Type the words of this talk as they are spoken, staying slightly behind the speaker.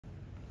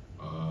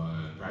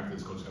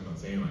practice, coach kept on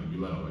saying like we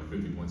let up like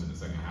 50 points in the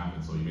second half,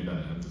 and so he made that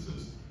an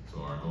emphasis.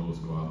 So our goal was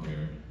to go out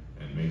there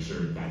and make sure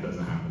that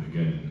doesn't happen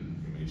again,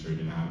 and we made sure it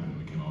didn't happen, and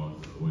we came out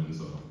with a win.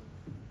 So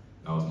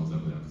that was most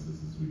definitely the emphasis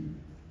this week.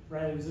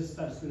 Riley, was this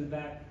about as good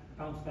a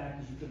bounce back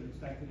as you could have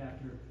expected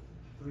after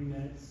 3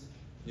 minutes?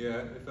 Yeah,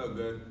 it felt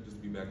good just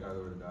to be back out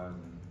there with the guys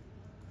and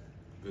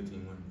good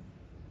team win.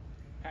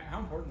 How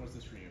important was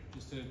this for you?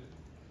 Just to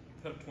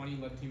put up 20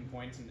 lead team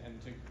points and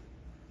to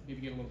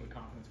maybe get a little bit of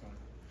confidence going?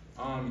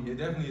 It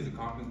definitely is a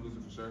confidence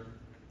booster for sure.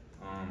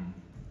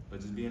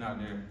 But just being out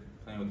there,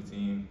 playing with the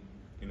team,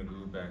 getting the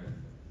groove back,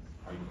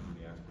 how you can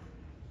really ask for.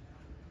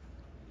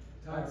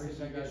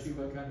 Tyrese, I guess you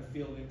were kind of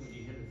feeling it when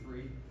you hit a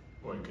three.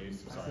 What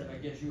case? I Sorry. said, I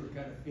guess you were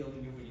kind of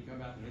feeling it when you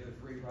come out and hit a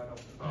three right off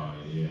the bat.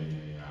 Oh yeah,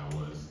 I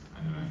was.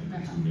 And then I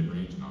hit the 2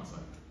 mid-range, and I was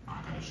like,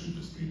 I gotta shoot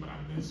this 3, but I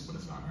missed, but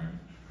it's not right.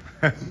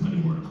 There's plenty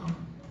more to come.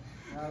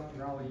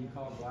 Raleigh, you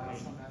called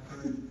glass on that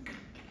three?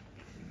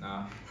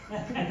 Nah,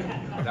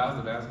 that was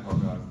the basketball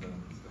guys though.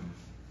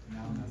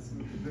 No,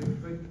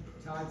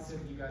 but Todd said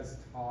you guys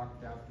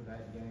talked after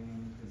that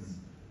game because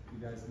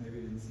you guys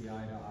maybe didn't see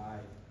eye to eye.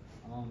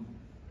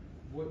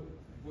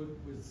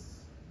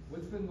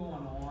 What's been going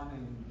on,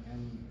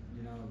 and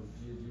you know,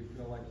 do you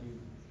feel like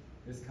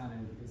this kind of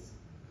is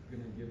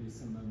going to give you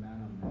some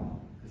momentum now?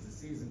 Because the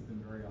season's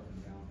been very up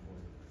and down for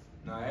you.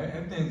 No,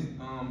 everything's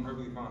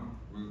perfectly fine.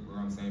 We're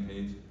on the same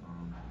page.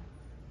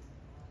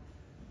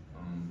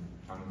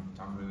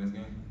 Time for the next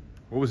game.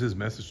 What was his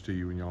message to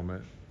you when y'all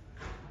met?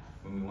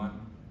 When we won.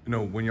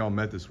 No, when y'all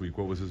met this week,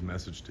 what was his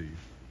message to you?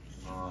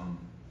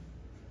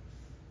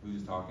 We were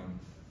just talking,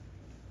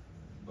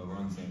 but we're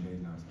on the same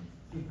page now,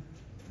 so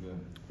good.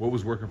 What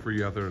was working for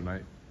you out there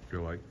tonight,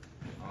 feel like?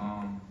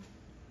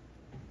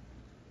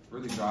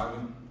 Really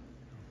driving.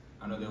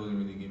 I know they wasn't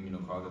really giving me no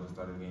calls at the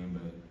start of the game,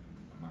 but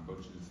my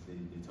coaches, they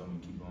told me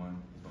to keep going.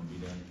 It's going to be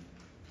there.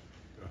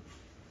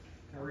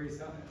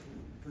 Tyrese,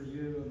 for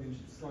you, I mean,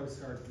 slow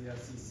start to the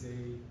SEC,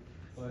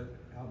 but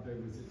how big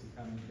was it to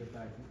kind of get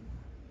back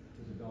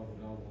to the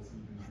double-doubles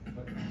even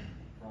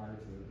prior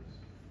to it?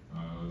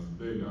 It was a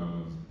big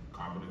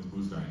confidence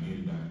booster. I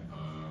needed that.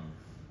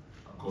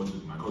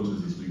 My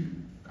coaches this week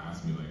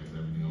asked me like, "Is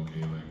everything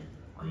okay? Like,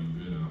 are you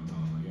good?" And I'm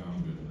telling them like, "Yeah,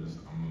 I'm good for this.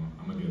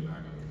 I'm gonna get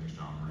back and make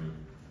sure I'm ready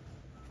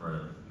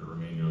for the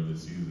remainder of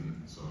this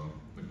season." So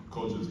the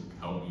coaches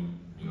helped me.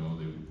 You know,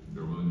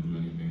 they're willing to do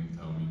anything to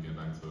help me get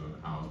back to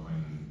how I was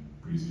playing in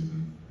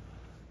preseason.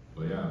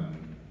 But yeah,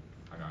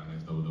 I got a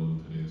nice double-double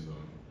today, so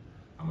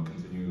I'm gonna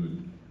continue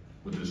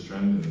with this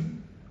trend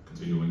and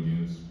continue to win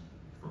games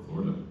for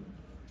Florida.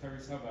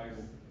 Tyrese, how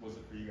valuable was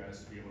it for you guys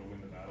to be able to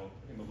win the battle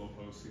in the low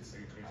post, get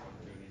second chance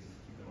opportunities, and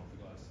keep them off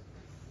the glass?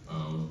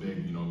 It was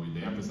big. You know,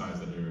 they emphasized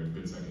that they're a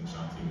good second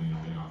shot team and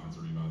getting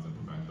offensive rebounds and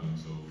prevent them.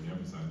 So they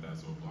emphasized that.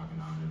 So blocking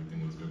out and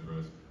everything was good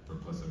for us. We're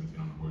plus 17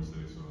 on the board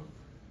today, so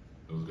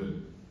it was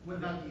good.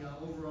 What about the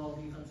overall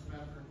defensive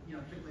effort? You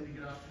know, particularly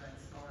to get off to that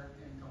start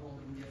and to hold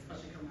them,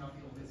 especially coming off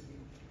the old this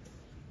week.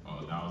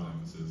 That was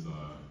emphasis.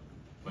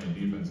 Playing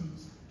defense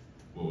is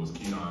what was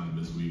key on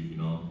this week. You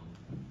know,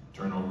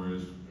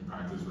 turnovers in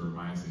practice, we were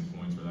minusing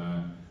points for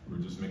that.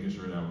 We're just making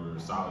sure that we're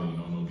solid. You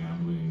know, no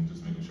gambling.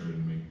 Just making sure to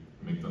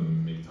make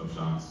them make tough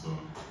shots. So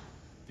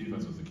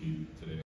defense was the key today.